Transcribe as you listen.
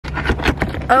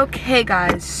Okay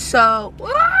guys, so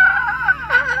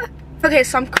okay,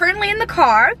 so I'm currently in the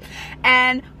car,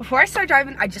 and before I start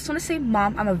driving, I just want to say,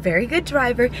 Mom, I'm a very good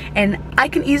driver and I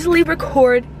can easily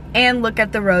record and look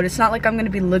at the road. It's not like I'm going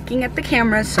to be looking at the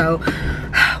camera, so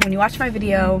when you watch my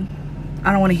video,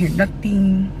 I don't want to hear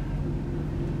nothing.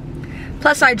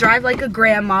 Plus I drive like a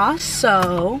grandma,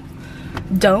 so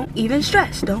don't even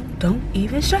stress. Don't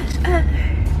even stress.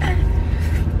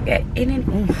 Get in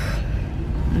and oof.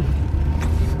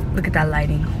 Look at that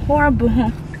lighting,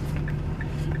 horrible.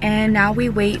 And now we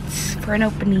wait for an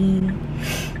opening.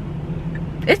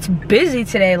 It's busy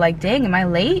today, like dang, am I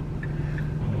late?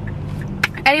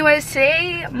 Anyways,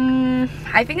 today,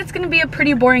 I think it's gonna be a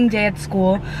pretty boring day at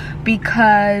school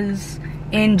because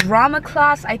in drama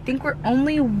class, I think we're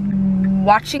only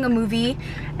watching a movie,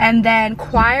 and then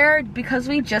choir, because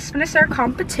we just finished our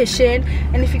competition.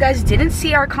 And if you guys didn't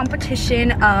see our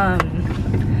competition,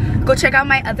 go check out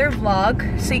my other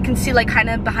vlog so you can see like kind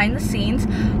of behind the scenes.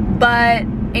 But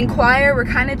in choir, we're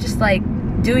kind of just like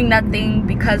doing nothing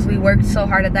because we worked so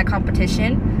hard at that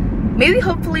competition. Maybe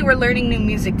hopefully we're learning new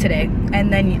music today,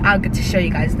 and then I'll get to show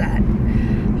you guys that.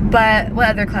 But what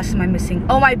other class am I missing?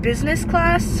 Oh, my business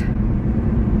class.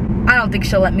 I don't think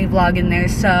she'll let me vlog in there,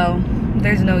 so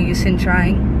there's no use in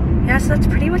trying. Yeah, so that's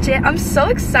pretty much it. I'm so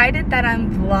excited that I'm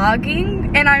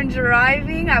vlogging and I'm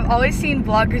driving. I've always seen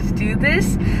vloggers do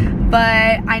this,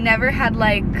 but I never had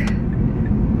like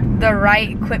the right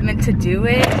equipment to do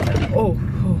it. Oh.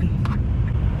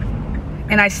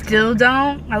 And I still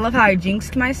don't. I love how I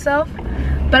jinxed myself.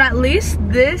 But at least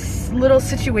this little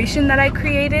situation that I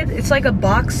created, it's like a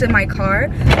box in my car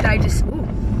that I just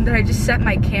set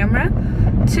my camera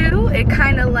to. It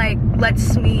kind of like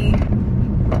lets me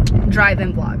drive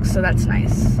and vlog, so that's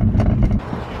nice.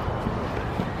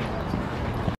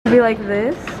 Be like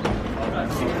this.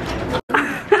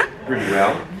 Pretty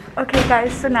well. Okay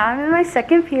guys, so now I'm in my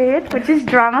second period, which is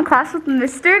drama class with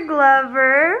Mr.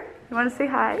 Glover. You want to say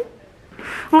hi?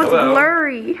 Oh, it's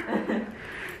blurry.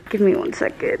 Give me 1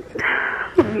 second.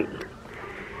 Can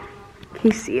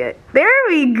you see it? There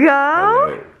we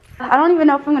go. I don't even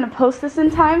know if I'm going to post this in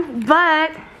time,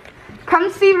 but come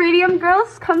see Radium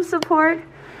Girls. Come support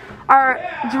our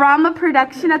drama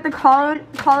production at the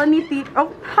Colony Theater.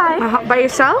 Oh, hi. By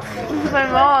yourself? With my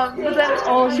mom. But then,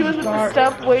 she was at the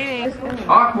step waiting.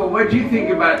 Aqua, what did you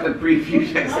think about the preview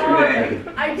yesterday?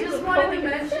 I just wanted to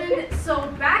mention, so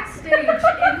backstage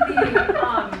in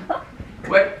the,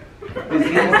 What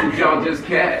disease did y'all just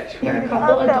catch? A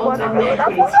couple adults and their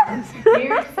kids.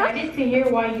 We're excited to hear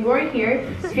why you are here.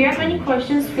 If you have any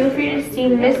questions, feel free to see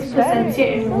Miss Placencia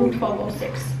in room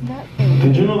 1206.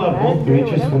 Did you know that both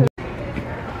Beatrice from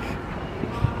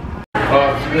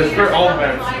This for all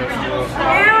events. Ew,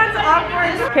 it's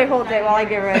awkward. Okay, hold it while I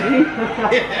get ready.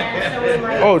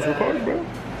 Oh, it's recording, bro.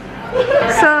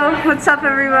 So, what's up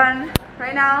everyone?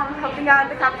 Right now, I'm helping out at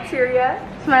the cafeteria.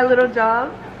 It's my little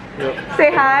job. Yep.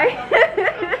 Say hi.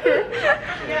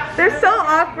 They're so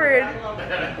awkward.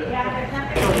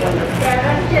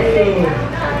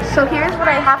 So here's what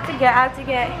I have to get. I have to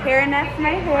get hairnet for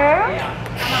my hair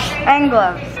and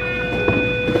gloves.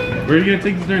 Where are you gonna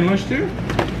take this during lunch too?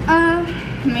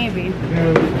 Maybe.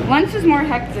 Lunch is more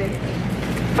hectic.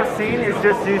 The scene is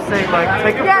just you saying like,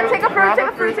 take a fruit. Yeah, take a fruit, take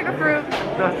a fruit, take a fruit.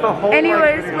 That's the whole.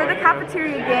 Anyways, we're the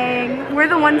cafeteria gang. We're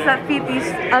the ones that feed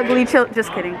these ugly children.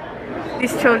 Just kidding.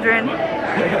 These children.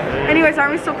 Anyways,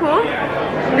 aren't we so cool?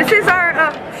 This is our,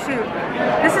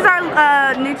 This is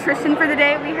our nutrition for the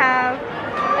day. We have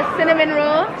a cinnamon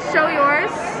roll. Show yours.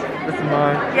 This is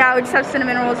mine. Yeah, we just have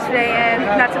cinnamon rolls today, and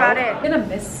that's about it. I'm gonna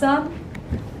miss some,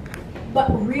 but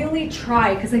really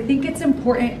try, because I think it's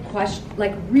important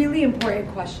really important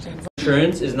questions.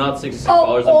 Insurance is not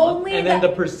 $66 a month, and then the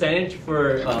percentage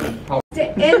for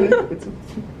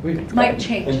might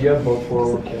change. And you have both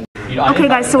 401k. Okay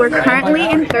guys, so we're currently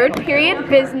in third period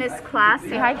business class.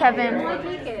 Say hi, Kevin.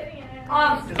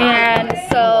 And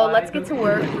so let's get to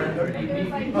work.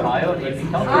 I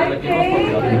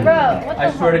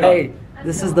swear to God. Hey,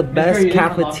 this is the best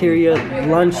cafeteria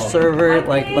lunch server.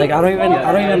 Like I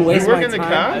don't even waste my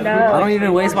time. I don't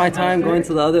even waste my time going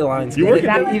to the other lines.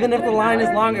 Even if the line is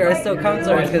longer, I still come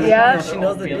to her because she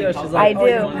knows the deal. She's like, I do.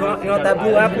 You want that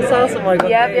blue applesauce? I'm like,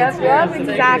 Yep,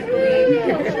 exactly.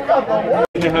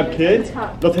 When they have kids,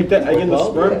 they'll take that egg and the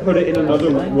sperm, put it in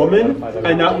another woman,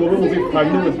 and that woman will be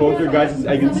pregnant with both your guys'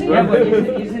 egg and sperm.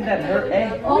 Isn't that her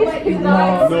egg?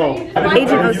 No.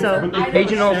 Agent Oso.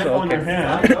 Agent Oso, okay.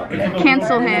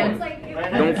 Cancel him.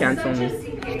 Don't cancel me.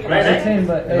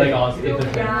 Like honestly, it's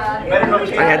just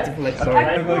I had to flex,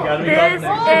 sorry. This is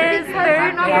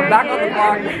third I'm back on the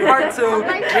vlog, part 2.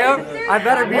 Yep, I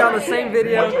better be on the same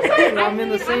video. I'm in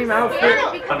the same outfit.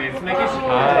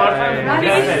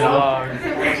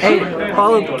 Hey,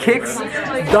 follow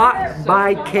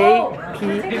kicks.bykp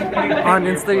on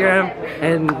Instagram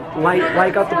and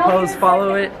like up the post,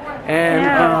 follow it.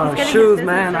 And shoes,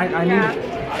 man, I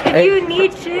need. If you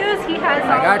need shoes, he has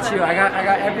all. I got you. I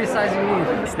got every size you need.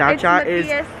 Snapchat is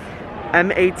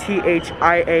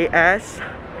MATHIAS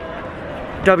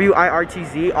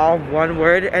WIRTZ, all one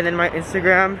word. And then my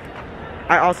Instagram,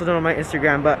 I also don't know my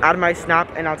Instagram, but add my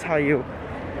Snap and I'll tell you.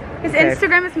 His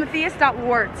Instagram is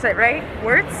Matthias.Wirtz, right?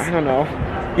 Wirtz? I don't know.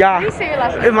 Yeah. How do you say your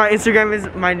last name? My Instagram is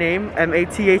my name,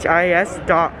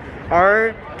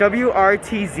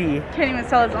 MATHIAS.RWRTZ. Can't even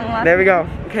spell his own last name. There we go.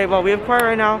 Okay, well, we have choir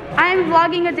right now. I'm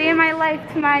vlogging a day in my life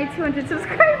to my 200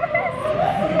 subscribers.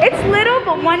 It's little,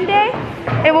 but one day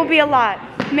it will be a lot.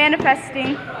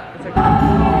 Manifesting.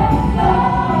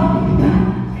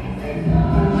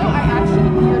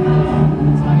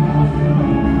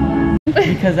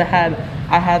 Because I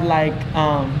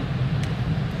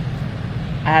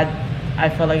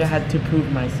felt like I had to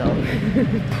prove myself.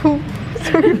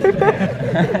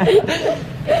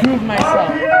 Prove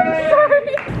myself.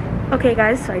 Okay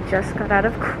guys, so I just got out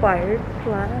of choir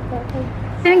class.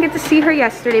 Didn't get to see her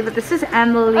yesterday, but this is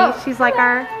Emily. She's like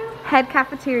our head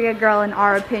cafeteria girl in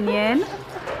our opinion.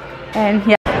 And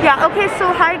yeah, okay,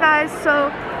 so hi guys.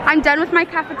 So I'm done with my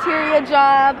cafeteria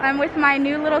job. I'm with my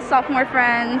new little sophomore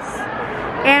friends.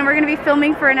 And we're gonna be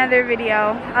filming for another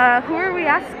video. Who are we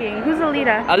asking? Who's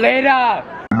Alita? Alita!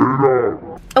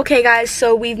 Okay guys,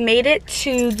 so we've made it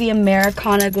to the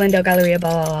Americana Glendale Galleria,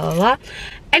 blah, blah, blah, blah.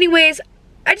 Anyways,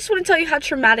 I just want to tell you how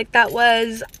traumatic that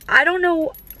was. I don't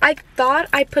know, I thought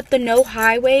I put the no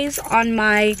highways on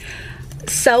my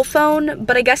cell phone,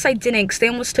 but I guess I didn't because they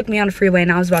almost took me on a freeway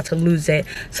and I was about to lose it.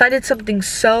 So I did something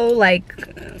so like,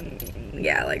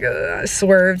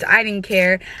 swerved. I didn't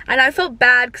care. And I felt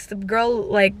bad because the girl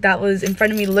like that was in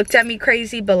front of me looked at me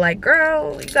crazy, but like,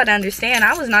 girl, you gotta understand,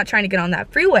 I was not trying to get on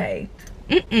that freeway.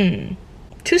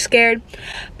 Too scared.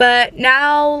 But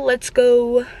now let's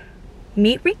go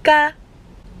meet Rika.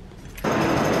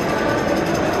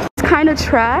 It's kind of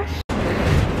trash.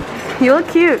 You look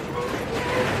cute.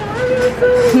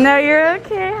 No, you're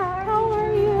okay. How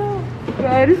are you?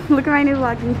 Good. Look at my new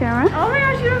vlogging camera. Oh my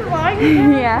gosh, you're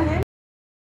vlogging? Yeah.